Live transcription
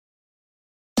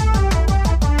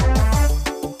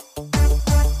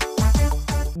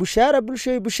bushaara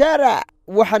bulshay bushaara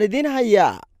waxaan idin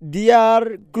hayaa Diyaar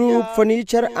Group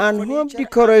Furniture and Home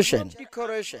Decoration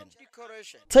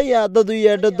tayaadadu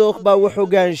yeedho dooq baa wax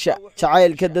ogaansha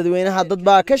jacaylka dadweynaha dad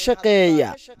baa ka shaqeeya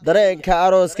dareenka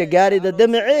arooska gaarida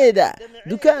damaceeda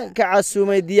dukaanka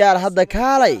casuumay diyaar hadda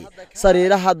kaalay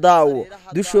sariiraha daawo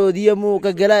dushoodiya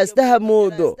muuqa galaas dahab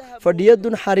moodo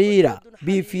fadhiyadun xariira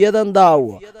biifiyadan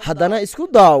daawo haddana isku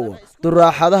daawo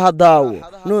duraaxadaha daawo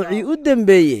noocii u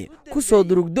dambeeyey ku soo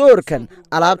durug doorkan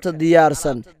alaabta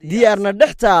diyaarsan diyaarna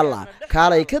dhex taala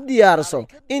kaalay ka diyaarso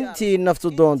intii naftu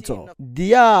doonto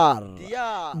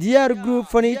Diyaar Group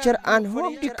Furniture and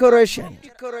Home Decoration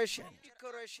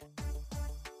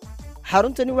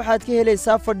xaruntani waxaad ka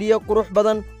helaysaa fadhiyo qurux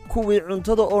badan kuwii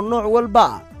cuntada oo nooc walba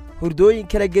hurdooyin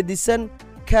kala gedisan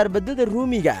kaarbadada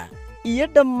ruumiga iyo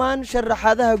dhammaan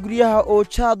sharaxaadaha guryaha oo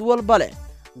jaad walba leh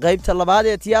qaybta labaad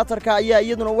ee tiyaatarka ayaa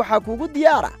iyaduna waxa kuugu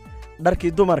diyaara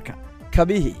dharkii dumarka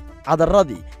kabihii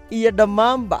cadaradii iyo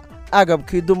dhammaanba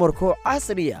agabkii dumarka oo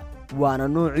casriya waana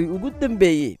noocii ugu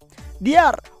dambeeyey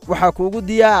diyaar waxa kuugu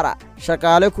diyaara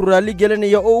shaqaale ku raali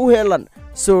gelinaya oo u heelan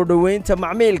soo dhaweynta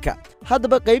macmiilka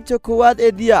haddaba qaybta koowaad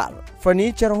ee Diyaar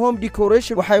Furniture Home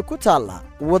Decoration waxay ku taallaa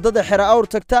wadada xira awr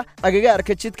tagta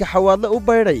agagaarka jidka xawaadle u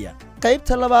baydhaya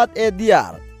qaybta labaad ee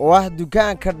Diyaar oo ah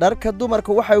dukaanka dharka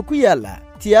dumarka waxay ku yaalaa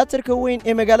tiyaatarka weyn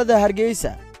ee magaalada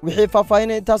Hargeysa wixii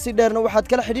faahfaahin intaasi dheerna waxaad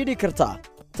kala xiriiri kartaa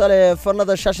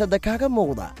taleefanada shaashada kaaga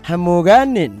muuqda ha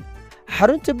moogaanin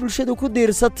xarunta bulshadu ku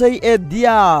diirsatay ee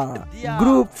Diyaar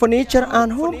Group Furniture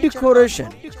and Home Decoration